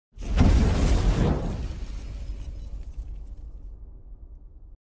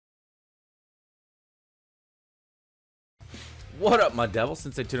What up, my devil?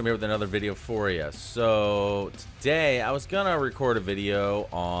 Sensei-tutum here with another video for you. So today I was gonna record a video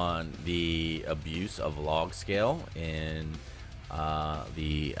on the abuse of log scale in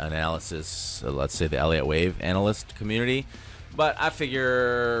the analysis, let's say the Elliott Wave analyst community. But I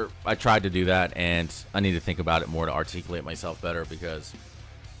figure I tried to do that, and I need to think about it more to articulate myself better because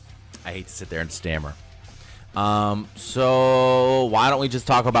I hate to sit there and stammer. So why don't we just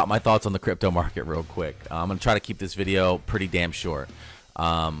talk about my thoughts on the crypto market real quick. I'm gonna try to keep this video pretty damn short.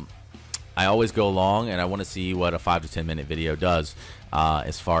 I always go long, and I want to see what a 5 to 10 minute video does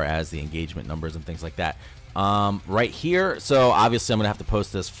as far as the engagement numbers and things like that. Right here, so obviously I'm gonna have to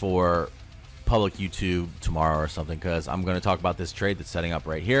post this for public YouTube tomorrow or something, because I'm going to talk about this trade that's setting up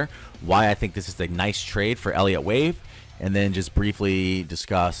right here, why I think this is a nice trade for Elliott Wave, and then just briefly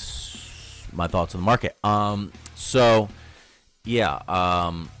discuss my thoughts on the market. So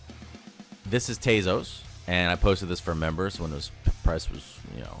yeah, this is Tezos, and I posted this for members when the price was,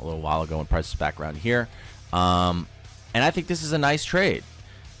 you know, a little while ago, when price was back around here. And I think this is a nice trade.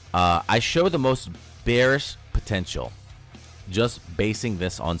 I show the most bearish potential just basing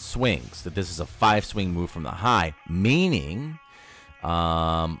this on swings, that this is a 5-swing move from the high, meaning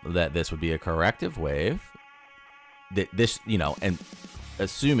that this would be a corrective wave, that this, you know, and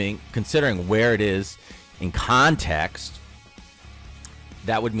considering where it is in context,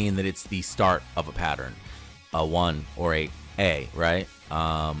 that would mean that it's the start of a pattern, a 1 or a right?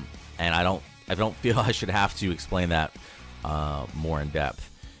 And I don't feel I should have to explain that more in depth.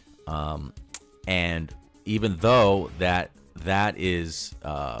 And even though that is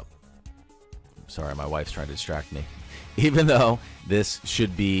sorry, my wife's trying to distract me. Even though this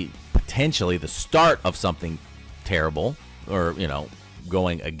should be potentially the start of something terrible, or, you know,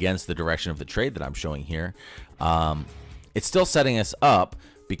 going against the direction of the trade that I'm showing here, it's still setting us up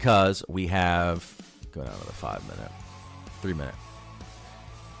because we have, go down to the 5-minute, 3-minute.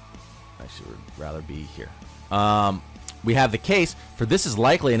 Actually, would rather be here. We have the case for this is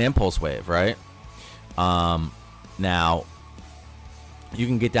likely an impulse wave, right? Now, you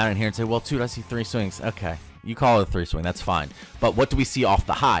can get down in here and say, well, dude, I see 3 swings. Okay, you call it a 3-swing. That's fine. But what do we see off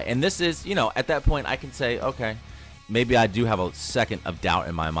the high? And this is, you know, at that point, I can say, okay, maybe I do have a second of doubt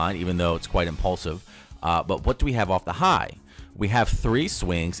in my mind, even though it's quite impulsive. But what do we have off the high? We have 3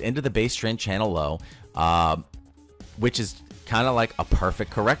 swings into the base trend channel low, which is kind of like a perfect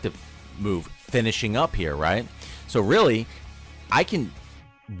corrective move finishing up here, right? So really, I can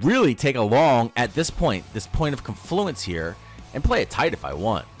really take a long at this point of confluence here, and play it tight if I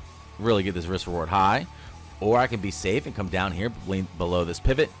want, really get this risk reward high, or I can be safe and come down here below this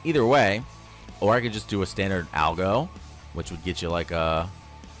pivot, either way. Or I could just do a standard algo, which would get you like a,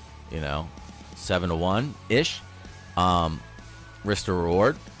 you know, 7 to 1 ish risk to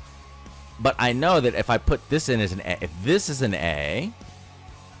reward. But I know that if I put this in as an A, if this is an A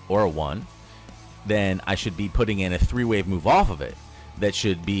or a 1, then I should be putting in a 3-wave move off of it that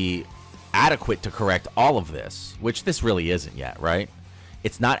should be adequate to correct all of this, which this really isn't yet, right?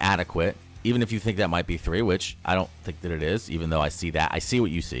 It's not adequate, even if you think that might be 3, which I don't think that it is, even though I see that. I see what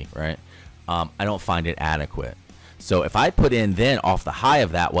you see, right? I don't find it adequate. So if I put in then off the high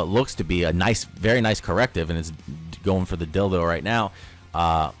of that what looks to be a nice, very nice corrective, and it's going for the dildo right now,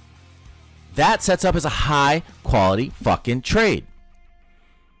 that sets up as a high quality fucking trade.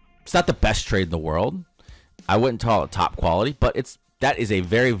 It's not the best trade in the world. I wouldn't call it top quality, but that is a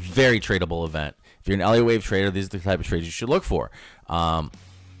very, very tradable event. If you're an Elliott Wave trader, these are the type of trades you should look for.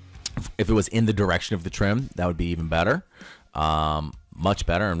 If it was in the direction of the trim, that would be even better, much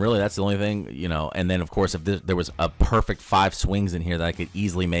better. And really, that's the only thing, you know. And then, of course, if there was a perfect 5 swings in here that I could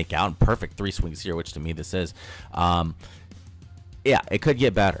easily make out, and perfect 3 swings here, which to me this is, yeah, it could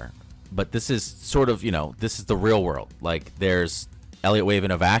get better. But this is sort of, you know, this is the real world. Like, there's Elliott Wave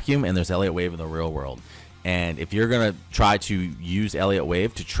in a vacuum, and there's Elliott Wave in the real world. And if you're going to try to use Elliott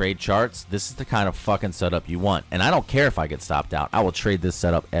Wave to trade charts, this is the kind of fucking setup you want. And I don't care if I get stopped out. I will trade this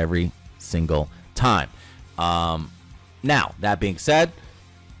setup every single time. Now, that being said,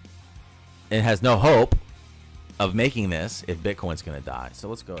 it has no hope of making this if Bitcoin's going to die. So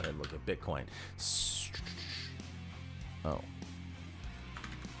let's go ahead and look at Bitcoin. Oh.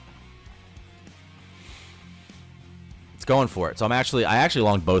 It's going for it. So I actually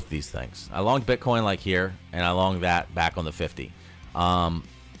longed both these things. I longed Bitcoin like here, and I longed that back on the 50.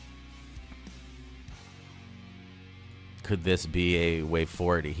 Could this be a wave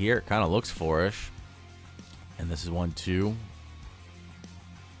 480 here? It kind of looks 4-ish. And this is 1, 2.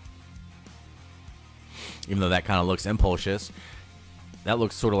 Even though that kind of looks impulsive. That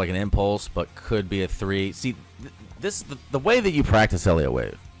looks sort of like an impulse, but could be a 3. See, the way that you practice Elliott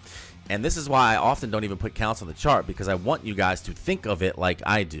Wave And this is why I often don't even put counts on the chart, because I want you guys to think of it like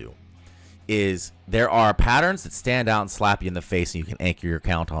I do. Is there are patterns that stand out and slap you in the face and you can anchor your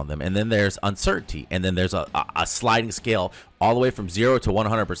count on them. And then there's uncertainty. And then there's a sliding scale all the way from 0 to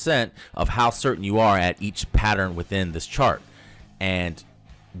 100% of how certain you are at each pattern within this chart. And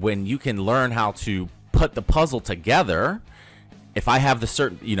when you can learn how to put the puzzle together, if I have the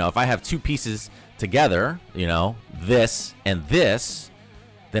certain, if I have two pieces together, this and this,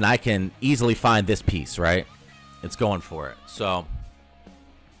 then I can easily find this piece, right? It's going for it. So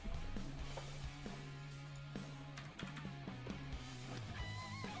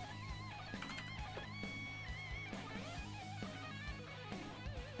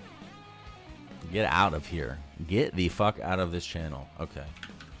get out of here. Get the fuck out of this channel. Okay.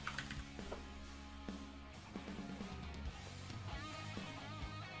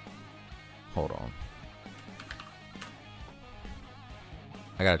 Hold on.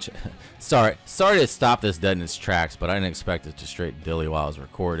 I gotta sorry to stop this dead in its tracks, but I didn't expect it to straight dilly while I was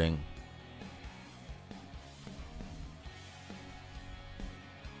recording.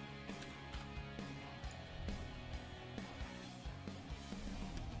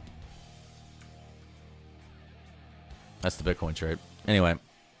 That's the Bitcoin trade. Anyway,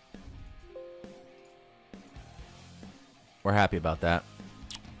 we're happy about that.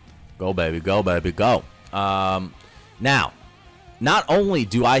 Go, baby. Go, baby. Go. Now, not only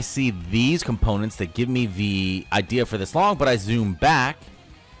do I see these components that give me the idea for this long, but I zoom back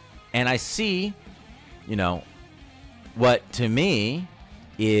and I see, what to me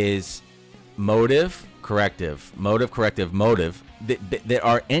is motive, corrective, motive, corrective, motive that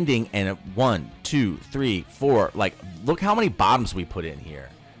are ending in a 1, 2, 3, 4. Like, look how many bottoms we put in here.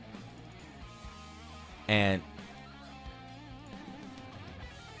 And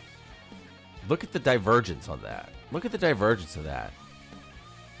look at the divergence on that. Look at the divergence of that.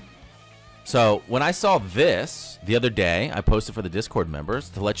 So when I saw this the other day, I posted for the Discord members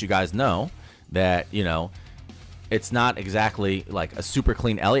to let you guys know that, it's not exactly like a super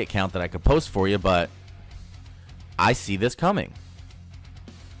clean Elliott count that I could post for you, but I see this coming.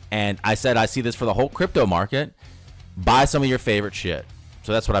 And I said I see this for the whole crypto market. Buy some of your favorite shit.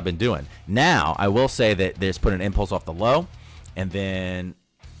 So that's what I've been doing. Now, I will say that there's put an impulse off the low, and then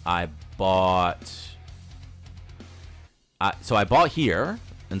I bought... so I bought here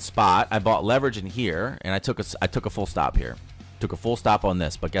in spot. I bought leverage in here, and I took a full stop here. Took a full stop on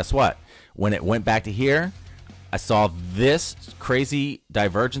this. But guess what? When it went back to here, I saw this crazy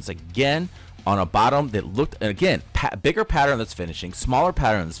divergence again on a bottom that looked, and again, bigger pattern that's finishing, smaller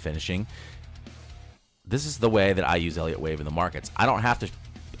pattern that's finishing. This is the way that I use Elliott Wave in the markets. I don't have to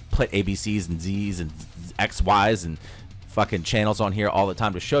put ABCs and Zs and XYs and fucking channels on here all the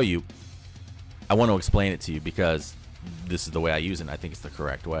time to show you. I want to explain it to you because this is the way I use it, and I think it's the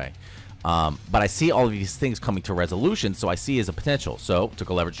correct way. But I see all of these things coming to resolution, so I see as a potential. So took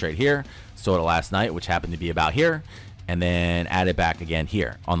a leverage trade here, sold it last night, which happened to be about here, and then added back again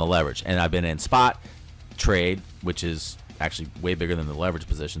here on the leverage. And I've been in spot trade, which is actually way bigger than the leverage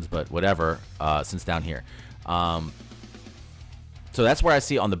positions, but whatever, since down here. So that's where I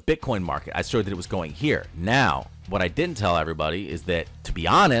see on the Bitcoin market. I showed that it was going here. Now, what I didn't tell everybody is that, to be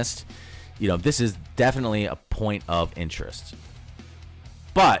honest, this is definitely a point of interest.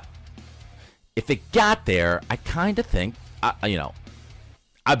 But if it got there, I kind of think,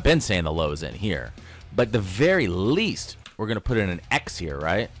 I've been saying the low is in here. But at the very least, we're going to put in an X here,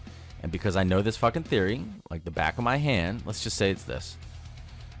 right? And because I know this fucking theory, like the back of my hand, let's just say it's this.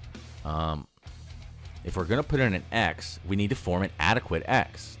 If we're going to put in an X, we need to form an adequate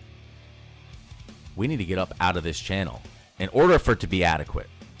X. We need to get up out of this channel in order for it to be adequate.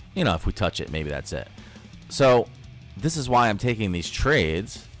 If we touch it, maybe that's it. So this is why I'm taking these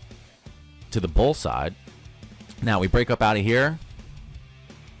trades to the bull side. Now we break up out of here,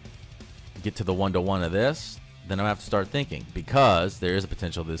 get to the 1-to-1 of this, then I have to start thinking, because there is a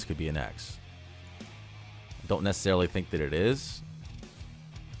potential this could be an X. Don't necessarily think that it is,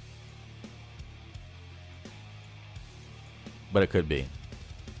 but it could be.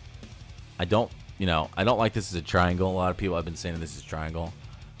 I don't like this as a triangle. A lot of people have been saying this is a triangle.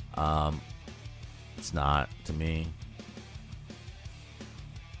 It's not to me.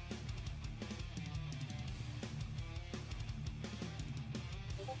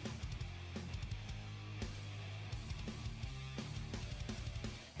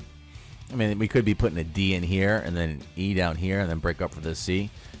 I mean, we could be putting a D in here and then an E down here and then break up for the C.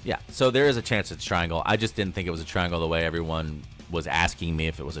 Yeah, so there is a chance it's a triangle. I just didn't think it was a triangle the way everyone was asking me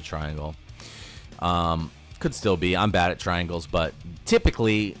if it was a triangle. Could still be. I'm bad at triangles, but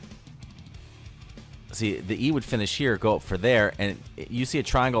typically see, the E would finish here, go up for there, and you see a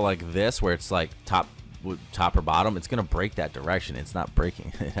triangle like this where it's like top or bottom. It's gonna break that direction. It's not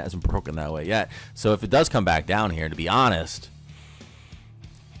breaking. It hasn't broken that way yet. So if it does come back down here, to be honest,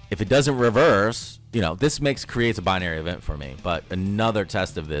 if it doesn't reverse, you know, this creates a binary event for me. But another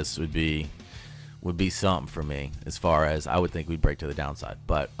test of this would be something for me, as far as I would think we'd break to the downside.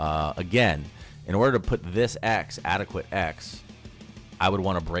 But again, in order to put this X, adequate X, I would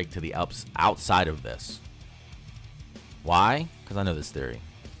want to break to the outside of this. Why? Because I know this theory.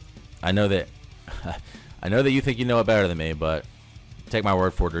 I know that I know that you think you know it better than me, but take my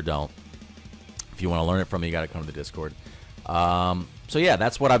word for it or don't. If you want to learn it from me, you got to come to the Discord. So yeah,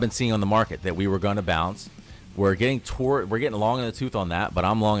 that's what I've been seeing on the market, that we were going to bounce. We're getting long in the tooth on that, but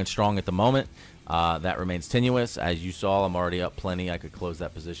I'm long and strong at the moment. That remains tenuous. As you saw, I'm already up plenty. I could close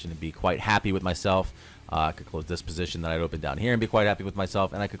that position and be quite happy with myself. I could close this position that I'd opened down here and be quite happy with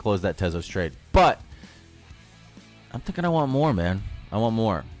myself, and I could close that Tezos trade. But I'm thinking I want more, man. I want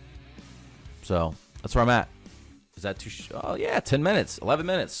more. So that's where I'm at. Is that too? Oh yeah, 10 minutes, 11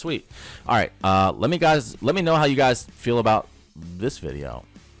 minutes, sweet. All right, let me know how you guys feel about this video.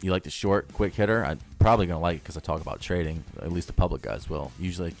 You like the short, quick hitter? I'm probably gonna like it because I talk about trading. At least the public guys will.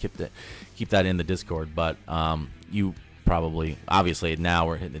 Usually keep that in the Discord, but you probably, obviously now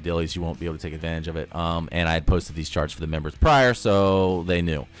we're hitting the dailies, you won't be able to take advantage of it. And I had posted these charts for the members prior, so they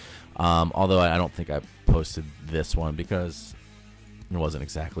knew. Although I don't think I posted this one because it wasn't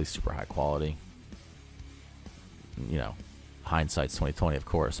exactly super high quality. You know, hindsight's 20/20, of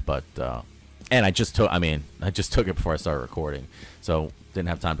course, but and I just took it before I started recording, so didn't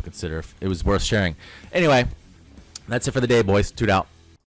have time to consider if it was worth sharing. Anyway, that's it for the day, boys. Toot out.